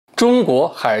中国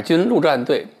海军陆战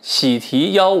队喜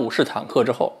提15式坦克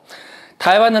之后，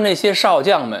台湾的那些少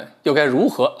将们又该如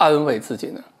何安慰自己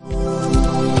呢？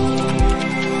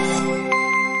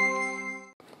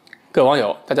各位网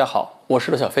友大家好，我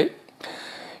是刘晓非。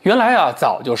原来啊，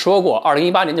早就说过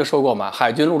，2018年就说过嘛，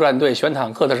海军陆战队选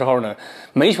坦克的时候呢，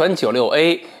没选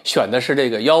96A，选的是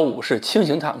这个15式轻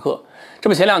型坦克。这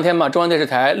不前两天嘛，中央电视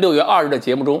台6月2日的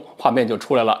节目中，画面就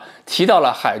出来了，提到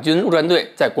了海军陆战队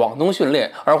在广东训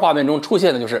练，而画面中出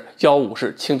现的就是15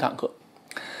式轻坦克。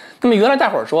那么原来大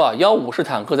伙儿说啊，15式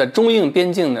坦克在中印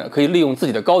边境呢，可以利用自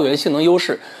己的高原性能优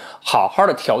势，好好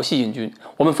的调戏印军。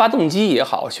我们发动机也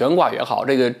好，悬挂也好，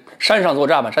这个山上作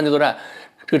战嘛，山地作战，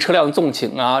这个车辆纵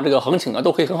倾啊，这个横倾啊，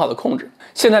都可以很好的控制。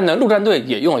现在呢，陆战队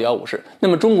也用了15式，那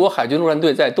么中国海军陆战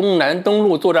队在东南登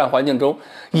陆作战环境中，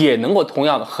也能够同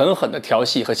样的狠狠的调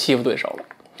戏和欺负对手了。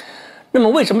那么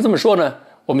为什么这么说呢？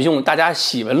我们用大家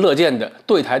喜闻乐见的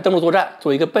对台登陆作战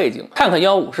作为一个背景，看看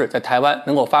15式在台湾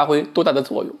能够发挥多大的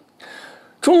作用。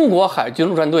中国海军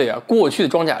陆战队啊，过去的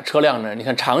装甲车辆呢，你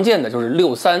看常见的就是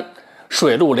63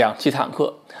水陆两栖坦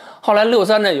克。后来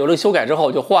63呢有了修改之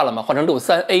后就换了嘛，换成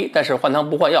63A， 但是换汤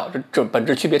不换药，这本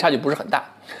质区别差距不是很大。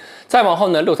再往后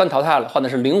呢，63淘汰了，换的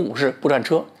是05式步战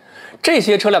车。这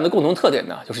些车辆的共同特点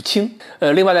呢就是轻，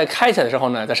另外在开起来的时候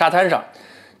呢，在沙滩上，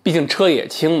毕竟车也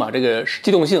轻嘛，这个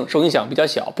机动性受影响比较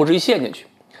小，不至于陷进去。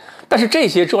但是这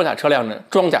些装甲车辆呢，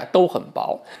装甲都很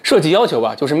薄，设计要求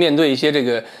啊，就是面对一些这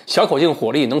个小口径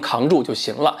火力能扛住就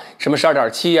行了，什么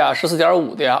12.7啊、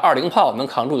14.5的呀、20炮能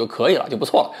扛住就可以了，就不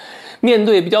错了。面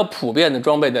对比较普遍的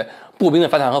装备的步兵的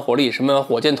反坦克火力，什么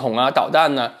火箭筒啊、导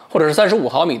弹呢，或者是35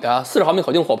毫米的、40毫米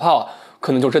口径火炮啊，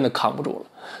可能就真的扛不住了。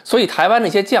所以台湾那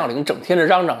些将领整天的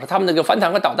嚷嚷是他们那个反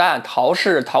坦克导弹逃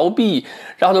势逃避，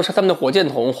然后就是他们的火箭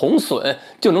筒红损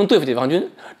就能对付解放军，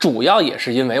主要也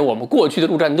是因为我们过去的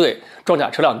陆战队装甲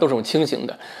车辆都是用轻型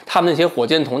的，他们那些火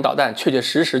箭筒导弹确确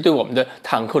实实对我们的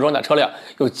坦克装甲车辆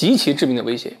有极其致命的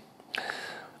威胁。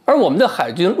而我们的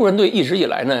海军陆战队一直以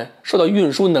来呢，受到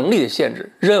运输能力的限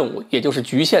制，任务也就是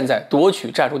局限在夺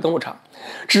取战术登陆场。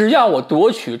只要我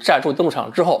夺取战术登陆场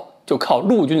之后，就靠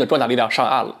陆军的装甲力量上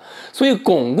岸了。所以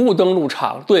巩固登陆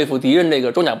场，对付敌人这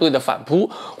个装甲部队的反扑，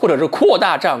或者是扩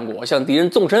大战果，向敌人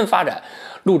纵深发展，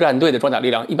陆战队的装甲力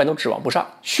量一般都指望不上，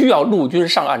需要陆军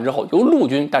上岸之后由陆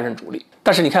军担任主力。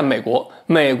但是你看美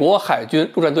国海军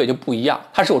陆战队就不一样，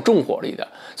它是有重火力的，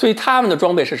所以他们的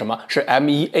装备是什么？是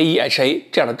M1A1HA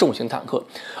这样的重型坦克。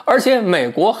而且美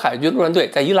国海军陆战队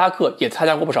在伊拉克也参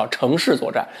加过不少城市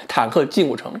作战，坦克进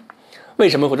入城。为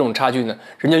什么会有这种差距呢？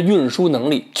人家运输能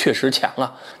力确实强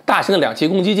啊，大型的两栖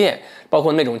攻击舰，包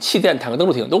括那种气垫坦克登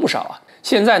陆艇都不少啊。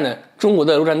现在呢，中国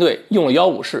的陆战队用了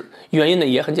15式，原因呢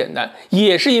也很简单，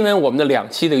也是因为我们的两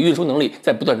栖的运输能力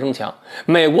在不断增强。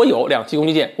美国有两栖攻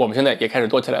击舰，我们现在也开始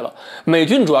多起来了。美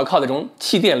军主要靠那种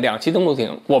气垫两栖登陆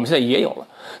艇，我们现在也有了。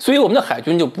所以我们的海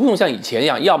军就不用像以前一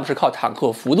样，要么是靠坦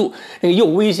克幅度，那个又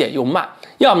危险又慢，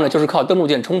要么呢就是靠登陆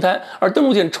舰冲滩。而登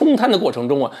陆舰冲滩的过程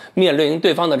中啊，面临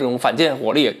对方的这种反舰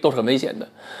火力都是很危险的。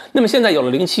那么现在有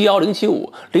了071、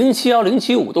075、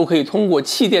075都可以通过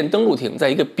气垫登陆艇，在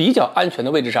一个比较安全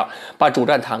的位置上，把主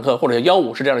战坦克或者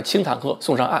15式这样的轻坦克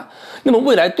送上岸。那么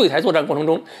未来对台作战过程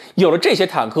中，有了这些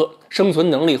坦克，生存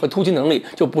能力和突击能力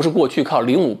就不是过去靠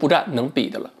05步战能比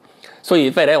的了。所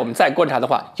以未来我们再观察的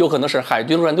话，有可能是海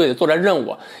军陆战队的作战任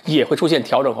务也会出现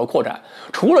调整和扩展。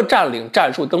除了占领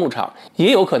战术登陆场，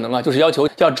也有可能就是要求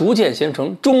要逐渐形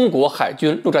成中国海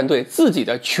军陆战队自己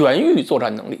的全域作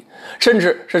战能力，甚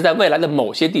至是在未来的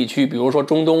某些地区，比如说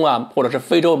中东啊，或者是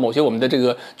非洲某些我们的这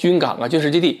个军港啊、军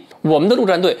事基地，我们的陆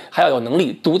战队还要有能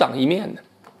力独当一面的。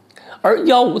而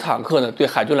15坦克呢，对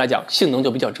海军来讲性能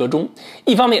就比较折中。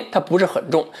一方面它不是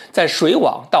很重，在水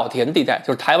网稻田地带，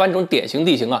就是台湾这种典型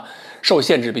地形啊，受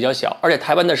限制比较小，而且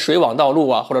台湾的水网道路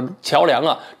啊或者桥梁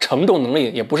啊，承重能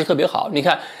力也不是特别好。你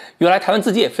看原来台湾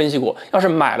自己也分析过，要是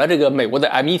买了这个美国的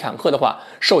M1 坦克的话，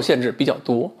受限制比较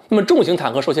多。那么重型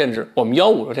坦克受限制，我们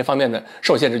15这方面呢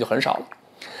受限制就很少了。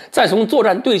再从作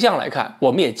战对象来看，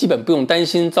我们也基本不用担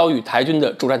心遭遇台军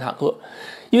的主战坦克。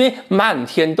因为漫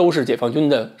天都是解放军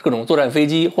的各种作战飞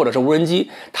机或者是无人机，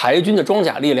台军的装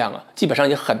甲力量基本上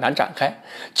也很难展开。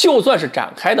就算是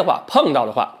展开的话，碰到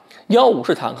的话，15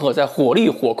式坦克在火力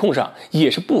火控上也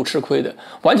是不吃亏的，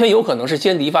完全有可能是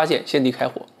先敌发现、先敌开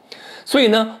火。所以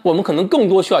呢，我们可能更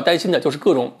多需要担心的就是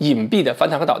各种隐蔽的反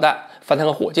坦克导弹、反坦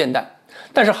克火箭弹。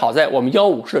但是好在我们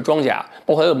15式的装甲，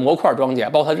包括它的模块装甲，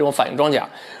包括它这种反应装甲，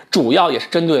主要也是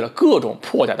针对了各种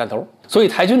破甲弹头。所以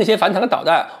台军那些反坦克导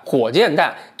弹、火箭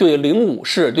弹对05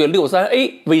式、对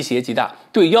63A威胁极大，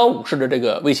对15式的这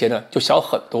个威胁呢就小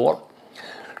很多了。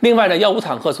另外呢，155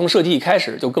坦克从设计一开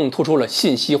始就更突出了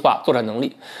信息化作战能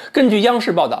力。根据央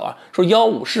视报道啊，说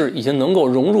155式已经能够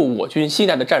融入我军新一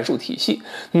代的战术体系，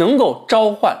能够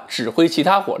召唤指挥其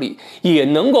他火力，也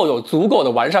能够有足够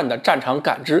的完善的战场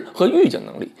感知和预警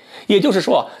能力。也就是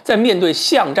说，在面对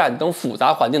巷战等复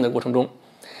杂环境的过程中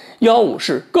，155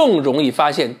式更容易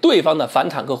发现对方的反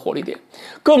坦克火力点，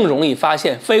更容易发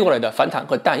现飞过来的反坦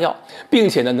克弹药，并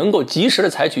且呢能够及时的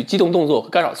采取机动动作和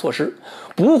干扰措施，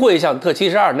不会像特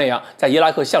72那样在伊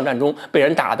拉克巷战中被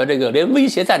人打的这个连威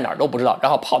胁在哪儿都不知道，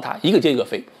然后炮塔一个接一个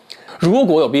飞。如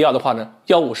果有必要的话呢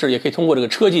，155式也可以通过这个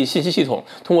车技信息系统，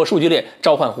通过数据链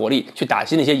召唤火力去打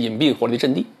击那些隐蔽火力的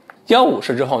阵地。155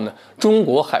式之后呢，中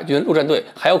国海军陆战队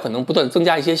还有可能不断增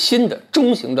加一些新的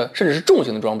中型的甚至是重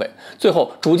型的装备，最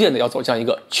后逐渐的要走向一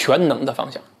个全能的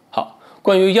方向。好，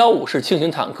关于155式轻型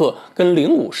坦克跟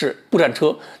05式步战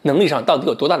车能力上到底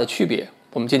有多大的区别，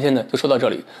我们今天呢就说到这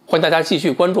里，欢迎大家继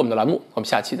续关注我们的栏目，我们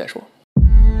下期再说。